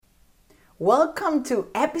Welcome to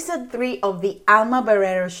episode 3 of the Alma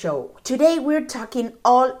Barrero Show. Today we're talking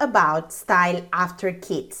all about style after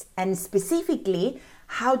kids and specifically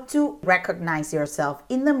how to recognize yourself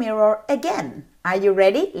in the mirror again. Are you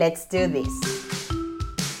ready? Let's do this.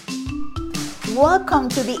 Welcome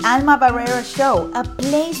to the Alma Barrero Show, a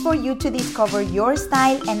place for you to discover your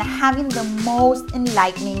style and having the most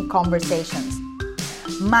enlightening conversations.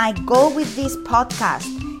 My goal with this podcast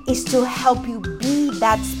is to help you be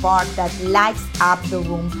that spark that lights up the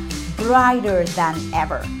room brighter than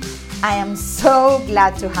ever. I am so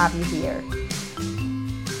glad to have you here.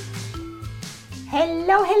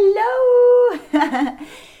 Hello.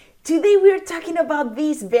 Today we're talking about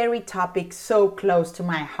this very topic so close to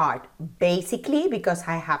my heart, basically because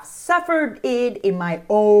I have suffered it in my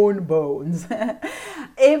own bones.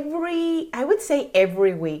 Every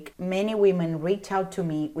week, many women reach out to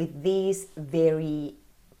me with this very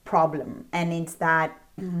problem, and it's that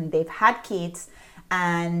they've had kids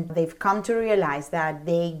and they've come to realize that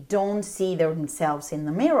they don't see themselves in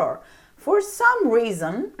the mirror for some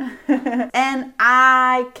reason. And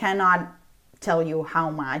I cannot tell you how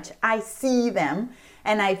much I see them,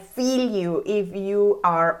 and I feel you if you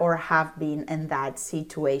are or have been in that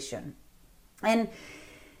situation. And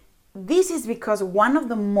this is because one of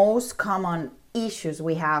the most common issues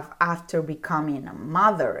we have after becoming a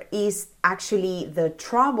mother is actually the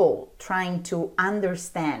trouble trying to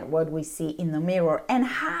understand what we see in the mirror and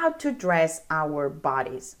how to dress our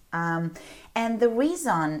bodies. And the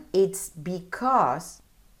reason it's because,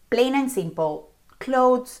 plain and simple,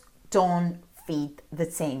 clothes don't fit the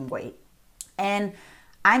same way. And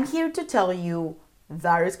I'm here to tell you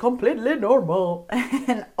that is completely normal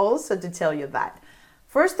and also to tell you that,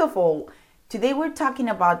 first of all, today we're talking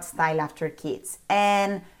about style after kids,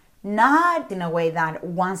 and not in a way that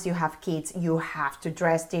once you have kids you have to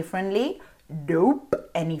dress differently.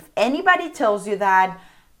 Nope. And if anybody tells you that,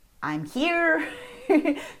 I'm here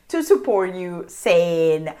to support you,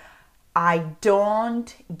 saying I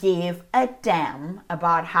don't give a damn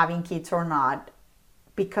about having kids or not,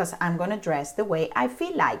 because I'm gonna dress the way I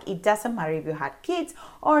feel like. It doesn't matter if you had kids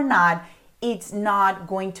or not. It's not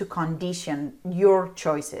going to condition your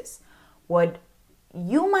choices. What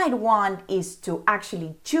you might want is to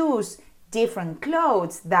actually choose different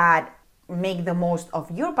clothes that make the most of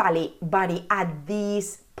your body at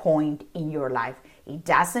this point in your life. It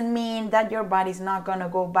doesn't mean that your body's not gonna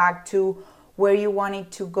go back to where you want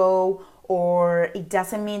it to go, or it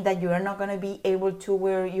doesn't mean that you're not gonna be able to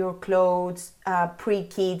wear your clothes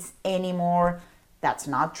pre-kids anymore. That's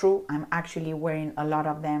not true. I'm actually wearing a lot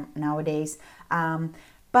of them nowadays.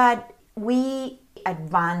 But we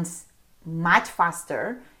advance much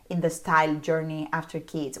faster in the style journey after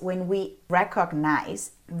kids when we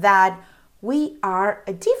recognize that we are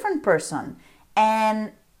a different person.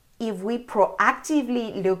 And if we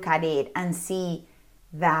proactively look at it and see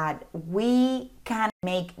that we can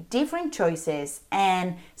make different choices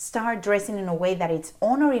and start dressing in a way that it's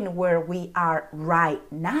honoring where we are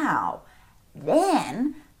right now,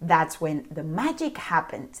 then that's when the magic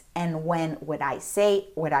happens. And when what I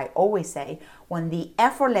always say, when the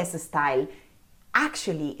effortless style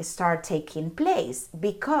actually start taking place,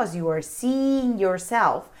 because you are seeing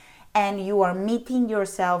yourself and you are meeting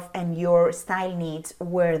yourself and your style needs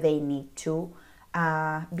where they need to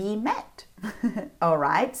be met. All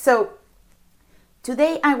right. So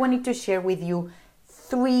today I wanted to share with you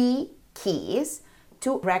 3 keys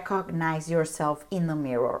to recognize yourself in the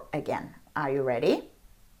mirror again. Are you ready?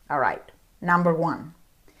 All right. Number 1,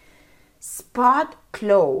 spot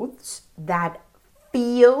clothes that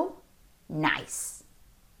feel nice.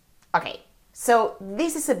 Okay, so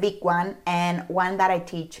this is a big one and one that I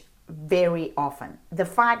teach very often. The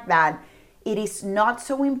fact that it is not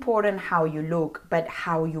so important how you look, but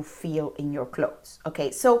how you feel in your clothes.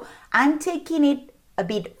 Okay, so I'm taking it a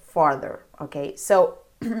bit farther. Okay, so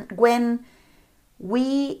when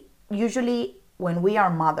we are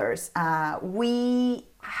mothers, we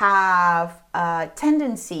have a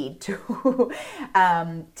tendency to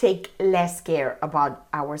take less care about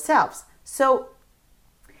ourselves. So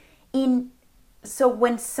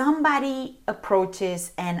when somebody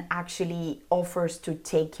approaches and actually offers to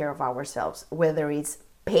take care of ourselves, whether it's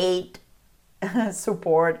paid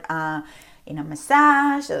support in a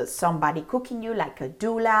massage, somebody cooking you like a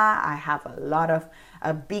doula. I have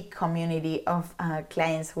a big community of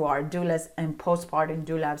clients who are doulas and postpartum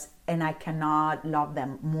doulas, and I cannot love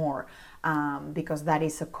them more because that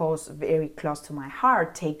is a cause very close to my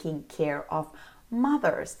heart, taking care of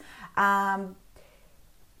mothers.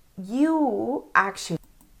 You actually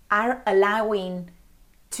are allowing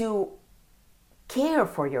to care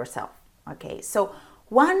for yourself. Okay, so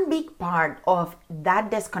one big part of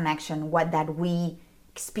that disconnection, what that we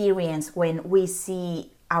experience when we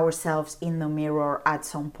see ourselves in the mirror at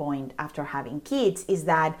some point after having kids, is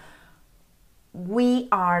that we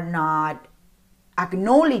are not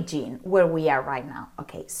acknowledging where we are right now.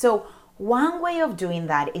 Okay, so one way of doing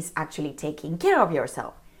that is actually taking care of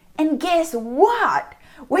yourself. And guess what?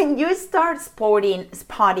 When you start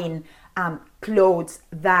spotting clothes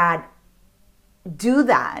that do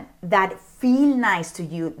that feel nice to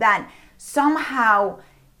you, that somehow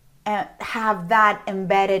have that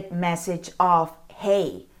embedded message of,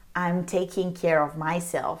 hey, I'm taking care of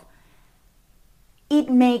myself, it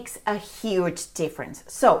makes a huge difference.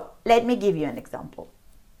 So let me give you an example.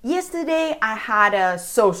 Yesterday I had a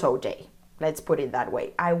so-so day. Let's put it that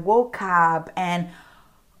way. I woke up and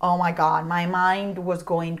oh my God, my mind was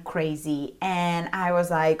going crazy. And I was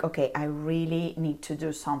like, okay, I really need to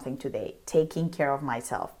do something today, taking care of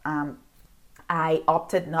myself. I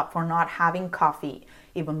opted for not having coffee,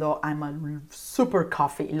 even though I'm a super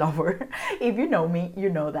coffee lover. If you know me, you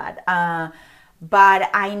know that. But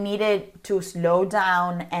I needed to slow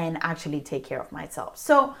down and actually take care of myself.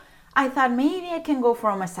 So I thought maybe I can go for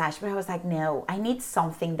a massage, but I was like, no, I need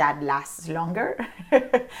something that lasts longer.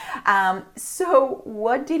 So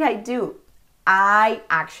what did I do? I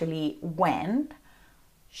actually went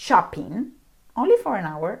shopping, only for an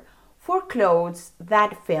hour, for clothes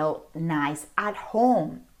that felt nice at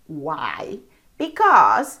home. Why?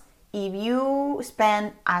 Because if you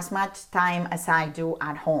spend as much time as I do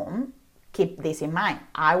at home, keep this in mind.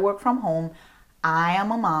 I work from home. I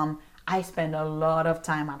am a mom. I spend a lot of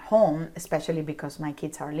time at home, especially because my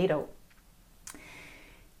kids are little.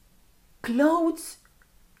 Clothes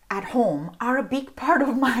at home are a big part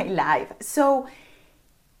of my life. So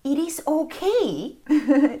it is okay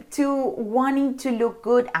to wanting to look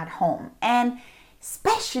good at home, and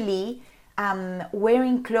especially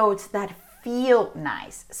wearing clothes that feel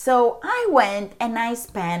nice. So I went and I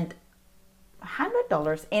spent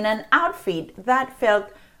 $100 in an outfit that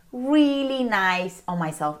felt really nice on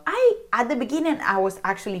myself. At the beginning, I was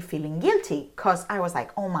actually feeling guilty because I was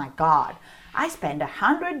like, oh my God, I spent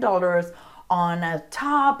 $100 on a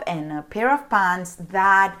top and a pair of pants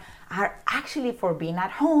that are actually for being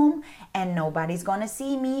at home and nobody's gonna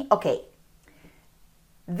see me. Okay.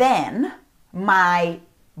 Then my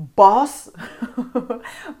boss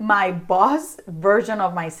version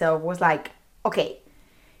of myself was like, okay,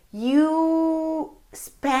 you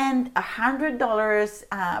spend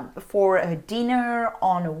 $100 for a dinner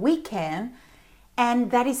on a weekend,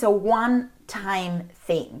 and that is a one-time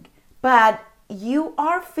thing. But you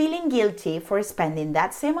are feeling guilty for spending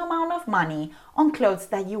that same amount of money on clothes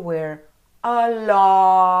that you wear a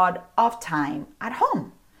lot of time at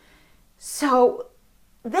home. So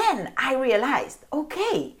then I realized,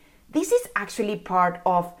 okay, this is actually part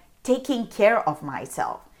of taking care of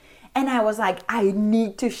myself. And I was like, I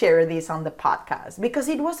need to share this on the podcast because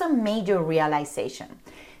it was a major realization,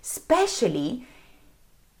 especially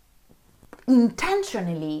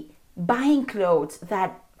intentionally buying clothes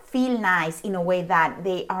that feel nice in a way that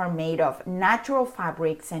they are made of natural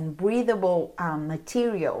fabrics and breathable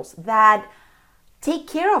materials that take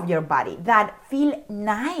care of your body, that feel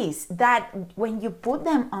nice, that when you put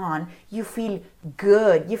them on, you feel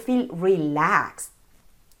good, you feel relaxed.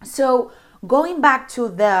 So going back to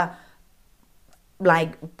the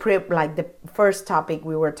the first topic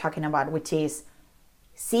we were talking about, which is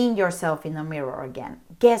seeing yourself in the mirror again.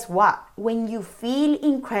 Guess what? When you feel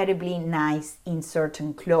incredibly nice in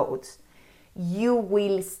certain clothes, you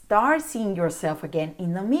will start seeing yourself again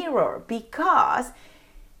in the mirror, because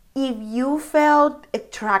if you felt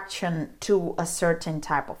attraction to a certain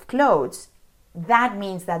type of clothes, that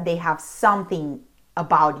means that they have something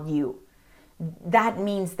about you. That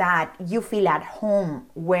means that you feel at home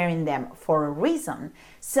wearing them for a reason.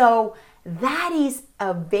 So that is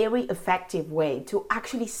a very effective way to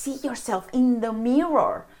actually see yourself in the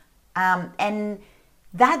mirror. And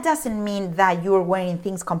that doesn't mean that you're wearing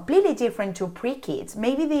things completely different to pre-kids.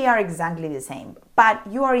 Maybe they are exactly the same, but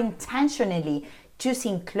you are intentionally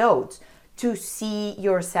choosing clothes to see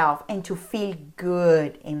yourself and to feel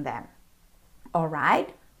good in them. All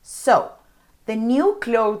right? So the new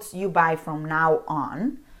clothes you buy from now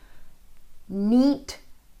on need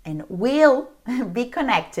and will be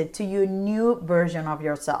connected to your new version of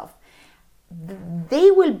yourself.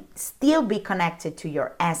 They will still be connected to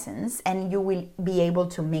your essence, and you will be able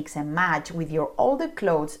to mix and match with your older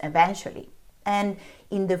clothes eventually. And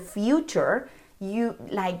in the future,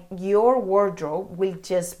 your wardrobe will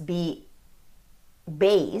just be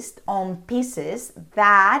based on pieces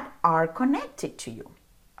that are connected to you.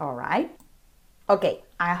 All right? Okay,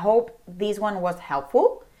 I hope this one was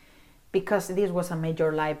helpful because this was a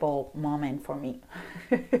major light bulb moment for me.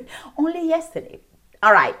 Only yesterday.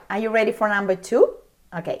 All right, are you ready for number 2?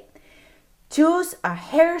 Okay. Choose a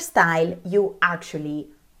hairstyle you actually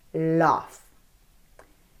love.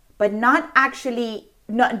 But not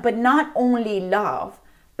only love,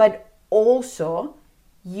 but also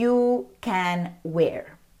you can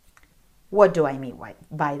wear. What do I mean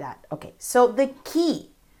by that? Okay, so the key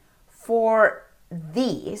for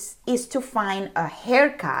this is to find a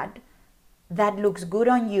haircut that looks good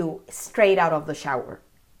on you straight out of the shower.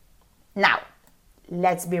 Now,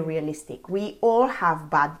 let's be realistic. We all have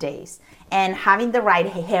bad days, and having the right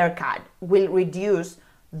haircut will reduce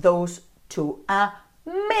those to a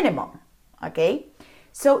minimum. Okay?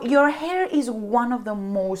 So, your hair is one of the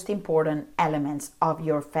most important elements of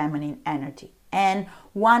your feminine energy. And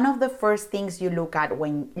one of the first things you look at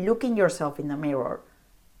when looking yourself in the mirror,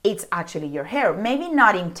 it's actually your hair. Maybe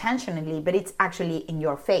not intentionally, but it's actually in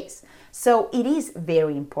your face. So it is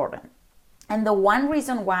very important. And the one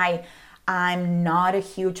reason why I'm not a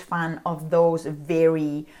huge fan of those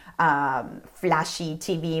very flashy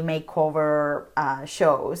TV makeover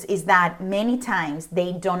shows is that many times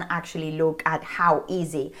they don't actually look at how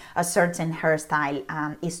easy a certain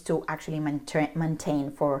hairstyle is to actually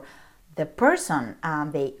maintain for the person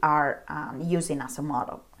they are using as a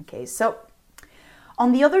model. Okay, so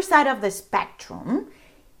on the other side of the spectrum,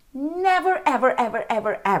 never, ever, ever,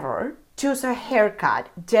 ever, ever choose a haircut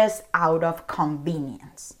just out of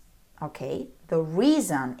convenience. Okay, the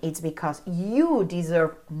reason is because you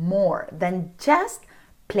deserve more than just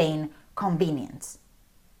plain convenience.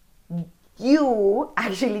 You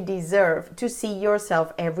actually deserve to see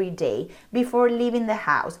yourself every day before leaving the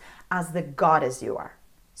house as the goddess you are.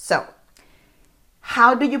 So,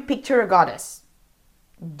 how do you picture a goddess?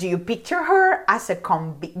 Do you picture her as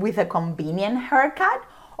with a convenient haircut,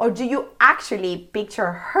 or do you actually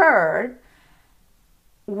picture her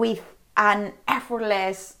with an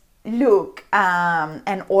effortless look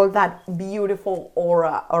and all that beautiful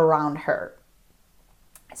aura around her?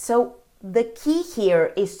 So the key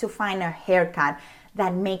here is to find a haircut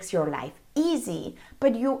that makes your life easy,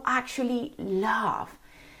 but you actually love.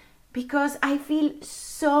 Because I feel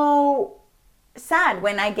so sad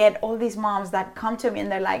when I get all these moms that come to me and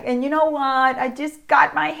they're like, and you know what, I just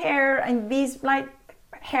got my hair and this like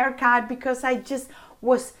haircut because I just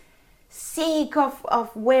was sick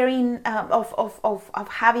of wearing of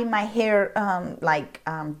having my hair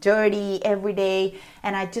dirty every day,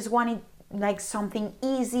 and I just wanted like something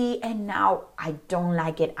easy, and now I don't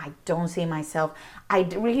like it. I don't see myself. I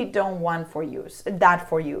really don't want that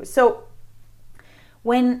for you. So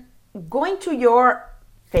when going to your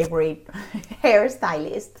favorite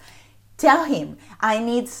hairstylist, tell him I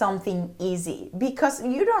need something easy, because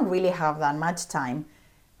you don't really have that much time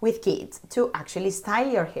with kids to actually style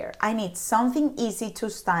your hair. I need something easy to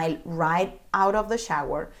style right out of the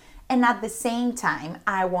shower, and at the same time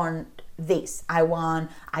I want this. I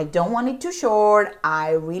don't want it too short.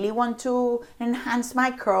 I really want to enhance my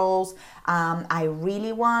curls. I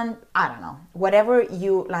really want, I don't know, whatever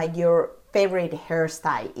you like your favorite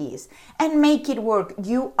hairstyle is, and make it work.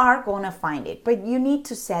 You are gonna find it, but you need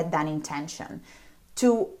to set that intention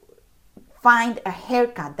to find a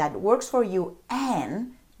haircut that works for you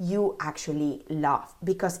and you actually love,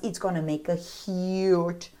 because it's gonna make a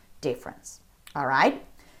huge difference. All right?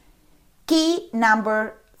 Key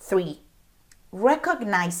number 3,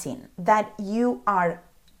 recognizing that you are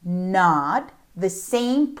not the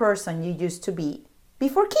same person you used to be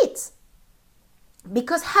before kids.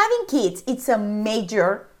 Because having kids, it's a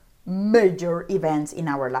major event in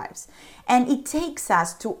our lives. And it takes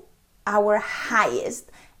us to our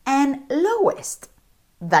highest and lowest.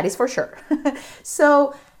 That is for sure.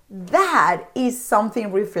 So that is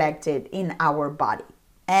something reflected in our body.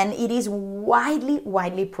 And it is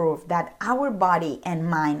widely proved that our body and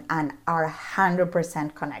mind are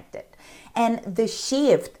 100% connected. And the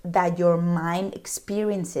shift that your mind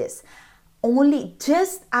experiences only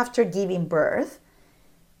just after giving birth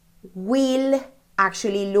will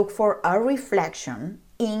actually look for a reflection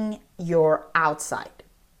in your outside.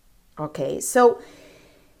 Okay, so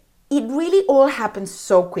it really all happens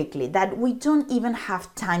so quickly that we don't even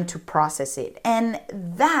have time to process it. And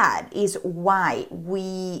that is why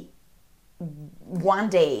we one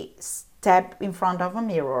day step in front of a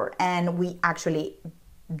mirror and we actually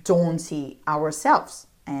don't see ourselves.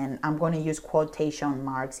 And I'm going to use quotation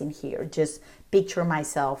marks in here. Just picture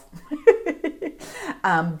myself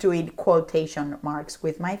doing quotation marks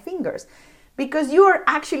with my fingers, because you are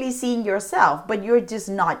actually seeing yourself, but you're just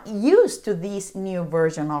not used to this new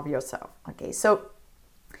version of yourself. Okay, so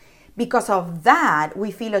because of that, we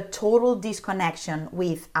feel a total disconnection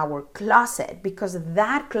with our closet, because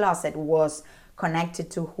that closet was connected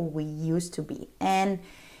to who we used to be. And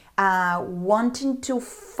wanting to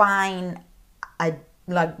find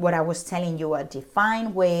like what I was telling you, a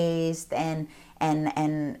defined waist and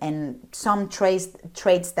some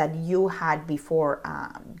traits that you had before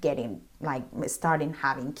starting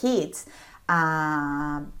having kids.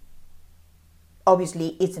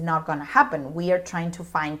 Obviously, it's not going to happen. We are trying to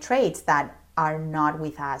find traits that are not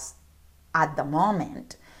with us at the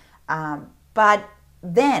moment. But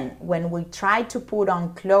then when we try to put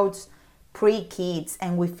on clothes pre-kids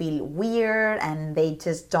and we feel weird and they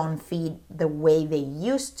just don't fit the way they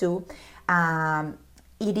used to,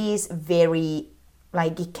 it is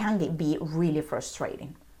it can be really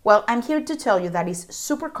frustrating. Well, I'm here to tell you that is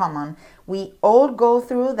super common. We all go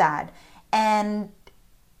through that. And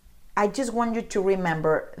I just want you to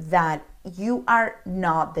remember that you are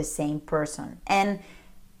not the same person. And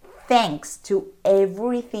thanks to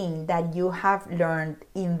everything that you have learned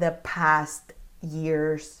in the past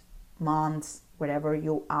years, months, wherever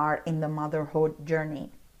you are in the motherhood journey,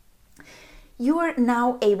 you are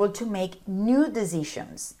now able to make new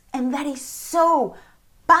decisions. And that is so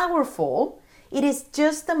powerful. It is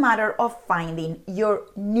just a matter of finding your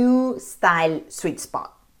new style sweet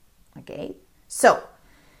spot. Okay? So,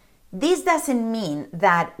 this doesn't mean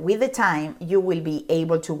that with the time you will be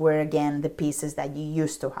able to wear again the pieces that you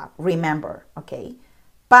used to have. Remember, okay?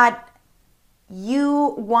 But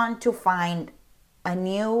you want to find a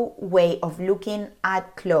new way of looking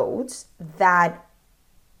at clothes that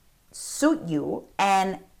suit you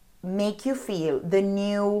and make you feel the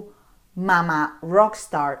new mama rock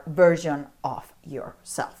star version of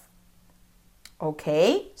yourself.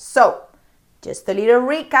 Okay? So, just a little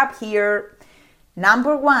recap here.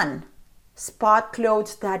 Number 1, spot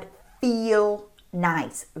clothes that feel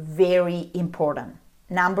nice. Very important.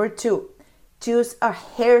 Number 2, choose a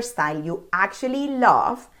hairstyle you actually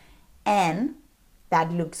love and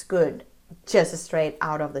that looks good just straight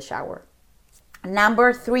out of the shower.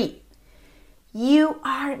 Number 3, you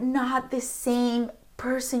are not the same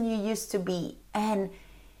person you used to be, and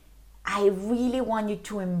I really want you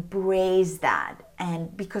to embrace that.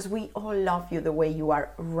 And because we all love you the way you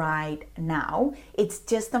are right now, it's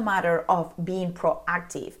just a matter of being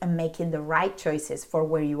proactive and making the right choices for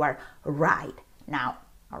where you are right now.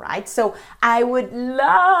 All right. So I would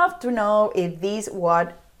love to know if this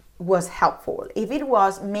was helpful. If it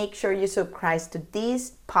was, make sure you subscribe to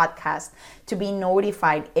this podcast to be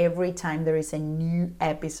notified every time there is a new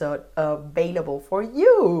episode available for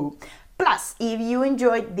you. Plus, if you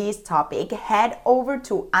enjoyed this topic, head over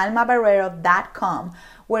to almabarrero.com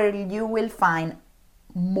where you will find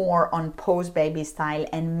more on post-baby style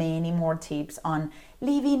and many more tips on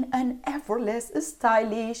living an effortless,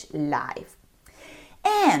 stylish life.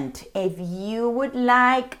 And if you would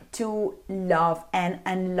like to love and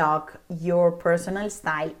unlock your personal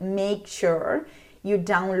style, make sure you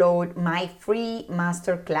download my free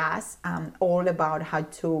masterclass all about how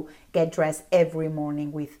to get dressed every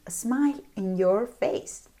morning with a smile in your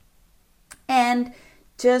face. And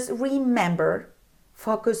just remember,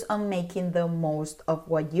 focus on making the most of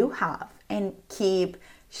what you have and keep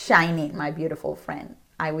shining, my beautiful friend.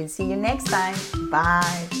 I will see you next time.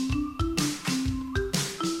 Bye.